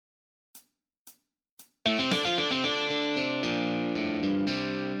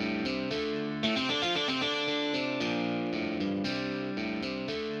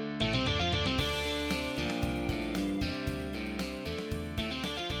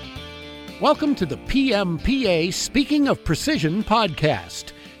Welcome to the PMPA Speaking of Precision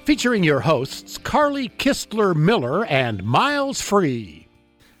podcast, featuring your hosts Carly Kistler Miller and Miles Free.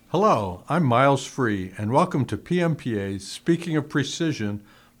 Hello, I'm Miles Free, and welcome to PMPA's Speaking of Precision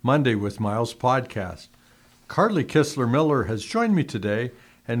Monday with Miles podcast. Carly Kistler Miller has joined me today,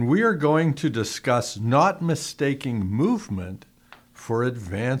 and we are going to discuss not mistaking movement for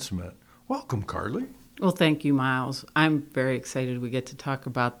advancement. Welcome, Carly. Well, thank you, Miles. I'm very excited we get to talk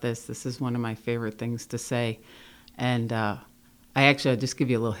about this. This is one of my favorite things to say. And I'll just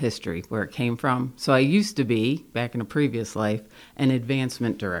give you a little history where it came from. So I used to be, back in a previous life, an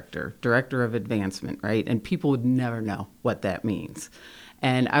advancement director of advancement, right? And people would never know what that means.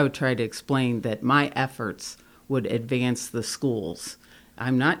 And I would try to explain that my efforts would advance the schools.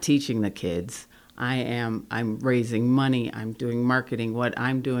 I'm not teaching the kids. I'm raising money, I'm doing marketing. What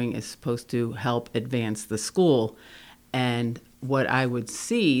I'm doing is supposed to help advance the school. And what I would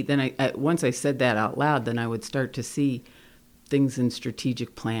see, then once I said that out loud, then I would start to see things in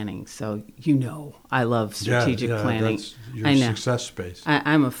strategic planning. So, I love strategic planning. That's your success space.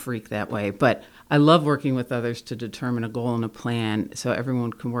 I'm a freak that way, but I love working with others to determine a goal and a plan so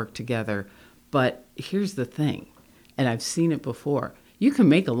everyone can work together. But here's the thing, and I've seen it before. You can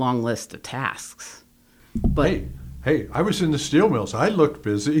make a long list of tasks, but hey, I was in the steel mills. I looked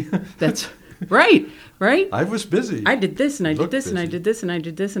busy. That's right. I was busy. I did this, and I did this, and I did this, and I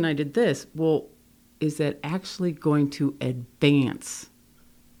did this, and I did this. Well, is that actually going to advance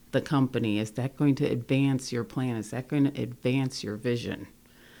the company? Is that going to advance your plan? Is that going to advance your vision?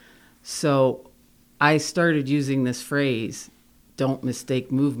 So I started using this phrase, don't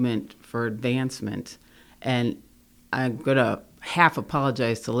mistake movement for advancement. And I'm going to half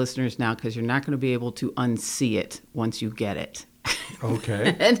apologize to listeners now because you're not going to be able to unsee it once you get it.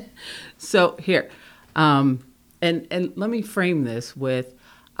 Okay. And so here, and let me frame this with,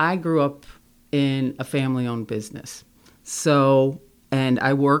 I grew up in a family-owned business. So, and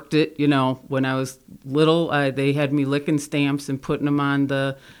I worked it, when I was little, they had me licking stamps and putting them on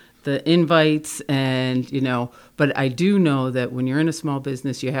the invites but I do know that when you're in a small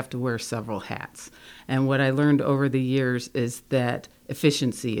business, you have to wear several hats. And what I learned over the years is that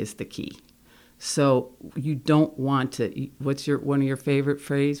efficiency is the key. So you don't want to, what's one of your favorite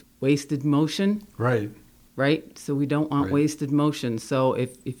phrase? Wasted motion? Right? So we don't want wasted motion. So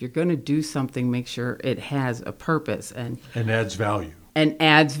if you're going to do something, make sure it has a purpose and adds value. And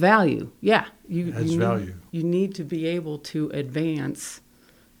adds value. Yeah. Value. You need to be able to advance.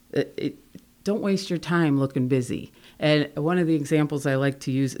 Don't waste your time looking busy. And one of the examples I like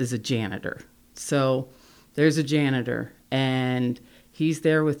to use is a janitor. So there's a janitor, and he's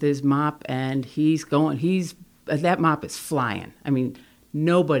there with his mop, and that mop is flying. I mean,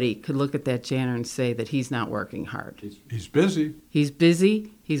 nobody could look at that janitor and say that he's not working hard. He's busy. He's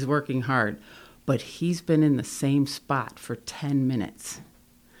busy. He's working hard. But he's been in the same spot for 10 minutes.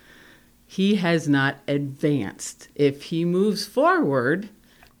 He has not advanced. If he moves forward...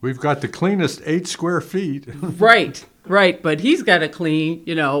 We've got the cleanest 8 square feet. Right. But he's got to clean,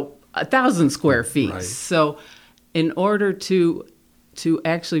 1,000 square feet. Right. So in order to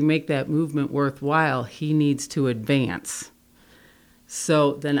actually make that movement worthwhile, he needs to advance.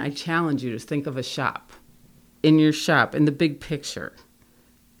 So then I challenge you to think of a shop. In your shop, in the big picture,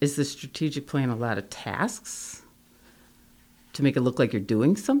 is the strategic plan a lot of tasks to make it look like you're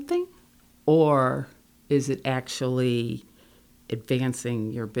doing something? Or is it actually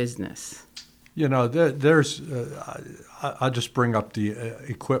advancing your business? There's I'll just bring up the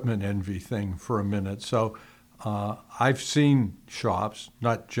equipment envy thing for a minute. So I've seen shops,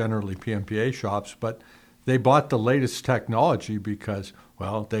 not generally PMPA shops, but they bought the latest technology because,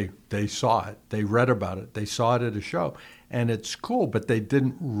 they saw it, they read about it, they saw it at a show, and it's cool, but they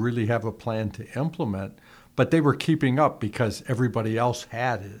didn't really have a plan to implement, but they were keeping up because everybody else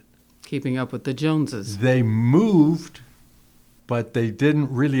had it. Keeping up with the Joneses. They moved, but they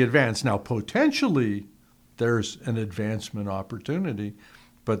didn't really advance. Now, potentially, there's an advancement opportunity,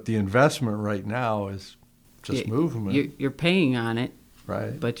 but the investment right now is just movement. You're paying on it,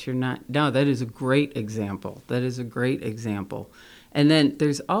 right? But you're not. No, that is a great example. And then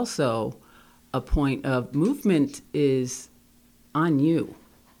there's also a point of movement is on you.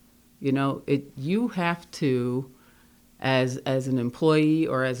 You have to, as an employee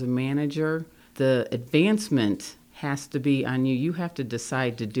or as a manager, the advancement has to be on you. You have to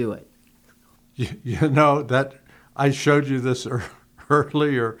decide to do it. That I showed you this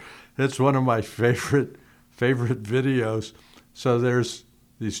earlier. It's one of my favorite videos. So there's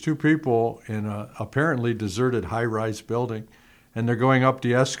these two people in a apparently deserted high-rise building, and they're going up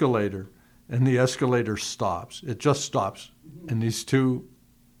the escalator, and the escalator stops. It just stops, and these two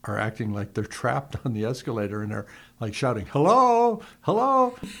are acting like they're trapped on the escalator, and they're like shouting, "Hello,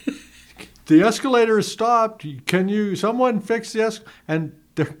 hello, the escalator is stopped. Can you, someone fix the escalator?" And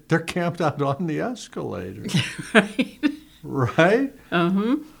they're camped out on the escalator. Right. Right?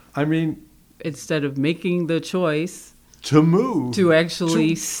 I mean, Instead of making the choice to move, to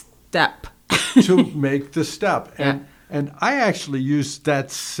actually step. to make the step. Yeah. And I actually use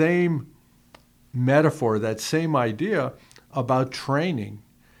that same metaphor, that same idea about training.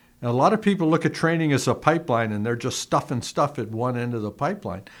 And a lot of people look at training as a pipeline, and they're just stuffing stuff at one end of the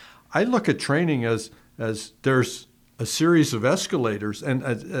pipeline. I look at training as there's a series of escalators, and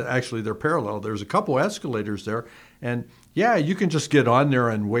actually they're parallel. There's a couple escalators there, and yeah, you can just get on there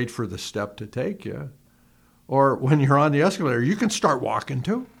and wait for the step to take you. Or when you're on the escalator, you can start walking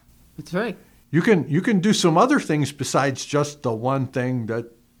too. That's right. You can do some other things besides just the one thing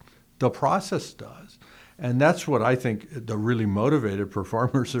that the process does. And that's what I think the really motivated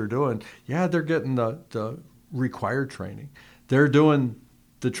performers are doing. Yeah, they're getting the required training. They're doing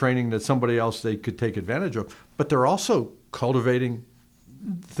the training that somebody else they could take advantage of, but they're also cultivating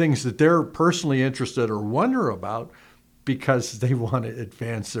things that they're personally interested or wonder about because they want to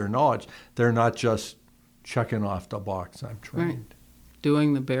advance their knowledge. They're not just checking off the box, I'm trained. Right.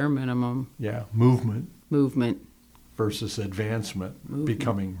 Doing the bare minimum. Yeah, movement versus advancement,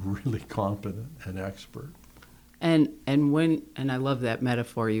 becoming really competent and expert. And I love that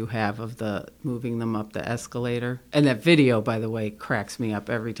metaphor you have of the moving them up the escalator. And that video, by the way, cracks me up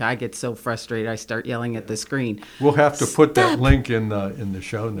every time. I get so frustrated I start yelling at the screen. We'll have to put that link in the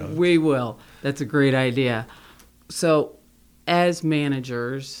show notes. We will. That's a great idea. So as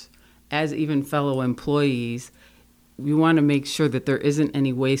managers, as even fellow employees, we want to make sure that there isn't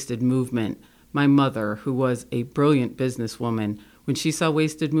any wasted movement. My mother, who was a brilliant businesswoman, when she saw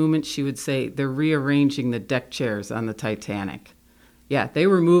wasted movement, she would say, they're rearranging the deck chairs on the Titanic. Yeah, they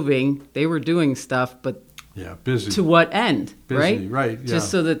were moving, they were doing stuff, but yeah, busy. To what end, busy, right? Yeah. Just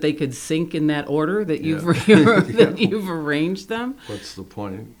so that they could sink in that order that you've arranged them. What's the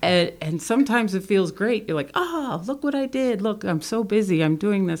point? And sometimes it feels great. You're like, oh, look what I did. Look, I'm so busy. I'm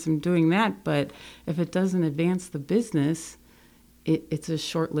doing this, I'm doing that. But if it doesn't advance the business, it's a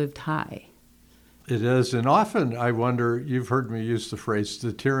short-lived high. It is, and often I wonder, you've heard me use the phrase,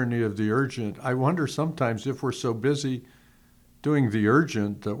 the tyranny of the urgent. I wonder sometimes if we're so busy doing the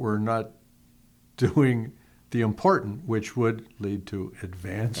urgent that we're not doing the important, which would lead to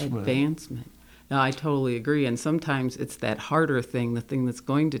advancement. No, I totally agree. And sometimes it's that harder thing, the thing that's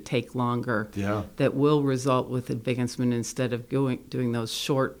going to take longer, that will result with advancement instead of doing those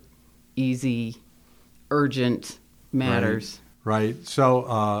short, easy, urgent matters. Right. So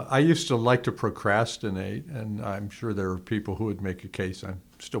I used to like to procrastinate, and I'm sure there are people who would make a case I'm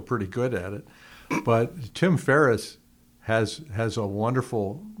still pretty good at it. But Tim Ferriss has a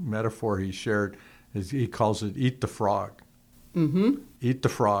wonderful metaphor he shared. He calls it "eat the frog." Mm-hmm. Eat the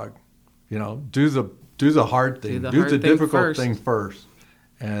frog. You know, do the hard thing, do the difficult thing first,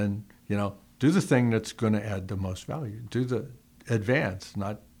 and do the thing that's going to add the most value. Do the advance,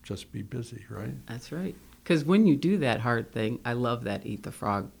 not just be busy. Right. That's right. Because when you do that hard thing, I love that Eat the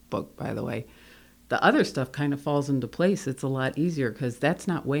Frog book, by the way. The other stuff kind of falls into place. It's a lot easier because that's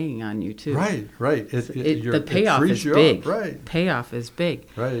not weighing on you, too. Right. The payoff is big. Right. Payoff is big.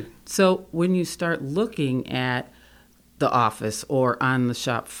 Right. So when you start looking at the office or on the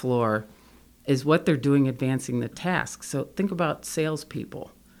shop floor, is what they're doing advancing the task. So think about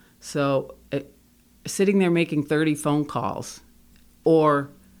salespeople. So sitting there making 30 phone calls or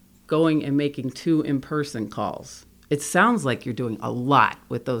going and making 2 in-person calls. It sounds like you're doing a lot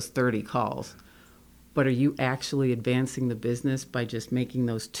with those 30 calls, but are you actually advancing the business by just making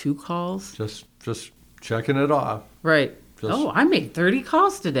those 2 calls? Just checking it off. Right. I made 30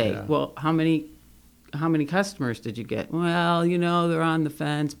 calls today. Yeah. Well, how many customers did you get? Well, they're on the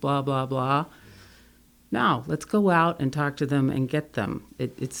fence, blah, blah, blah. Now, let's go out and talk to them and get them.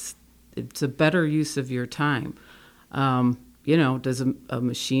 It's a better use of your time. Does a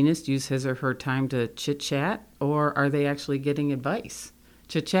machinist use his or her time to chit-chat, or are they actually getting advice?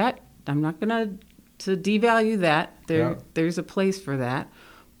 Chit-chat, I'm not going to devalue that. There's a place for that.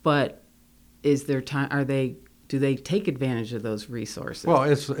 But is there time? Do they take advantage of those resources? Well,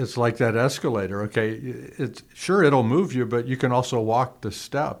 it's like that escalator, okay? It'll move you, but you can also walk the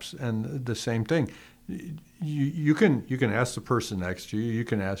steps, and the same thing. You can ask the person next to you, you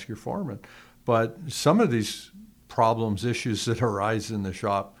can ask your foreman. But some of these problems, issues that arise in the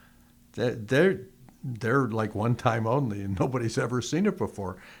shop, they're like one time only, and nobody's ever seen it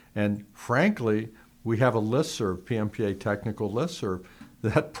before. And frankly, we have a listserv, PMPA technical listserv.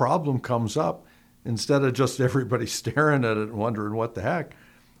 That problem comes up. Instead of just everybody staring at it and wondering what the heck,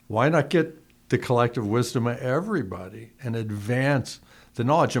 why not get the collective wisdom of everybody and advance the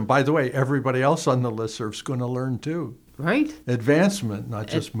knowledge? And by the way, everybody else on the listserv is going to learn too. Right. Advancement, not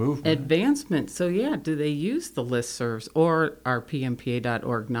just movement. Advancement. So, yeah, do they use the listservs or our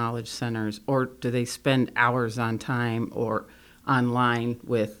PMPA.org knowledge centers, or do they spend hours on time or online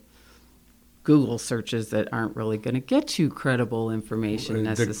with Google searches that aren't really going to get you credible information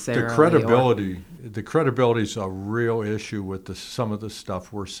necessarily? The credibility is a real issue with some of the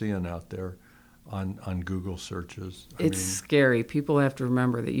stuff we're seeing out there on Google searches. It's scary. People have to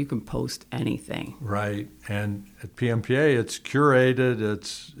remember that you can post anything. Right. And at PMPA, it's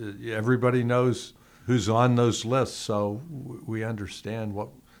curated. Everybody knows who's on those lists, so we understand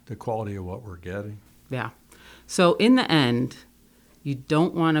the quality of what we're getting. Yeah. So in the end, you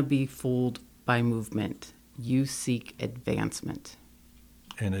don't want to be fooled by movement. You seek advancement.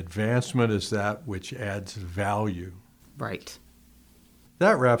 And advancement is that which adds value. Right.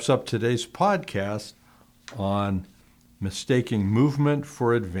 That wraps up today's podcast on mistaking movement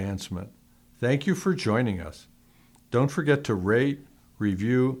for advancement. Thank you for joining us. Don't forget to rate,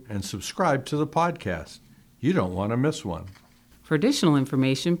 review, and subscribe to the podcast. You don't want to miss one. For additional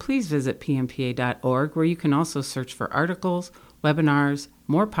information, please visit pmpa.org, where you can also search for articles, webinars,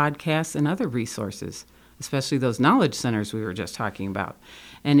 more podcasts, and other resources, especially those knowledge centers we were just talking about.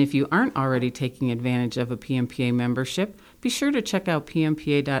 And if you aren't already taking advantage of a PMPA membership, be sure to check out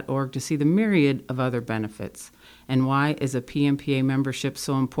pmpa.org to see the myriad of other benefits. And why is a PMPA membership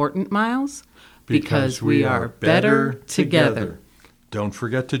so important, Miles? Because we are better together. Don't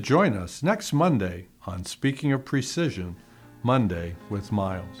forget to join us next Monday on Speaking of Precision, Monday with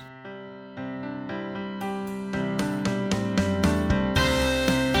Miles.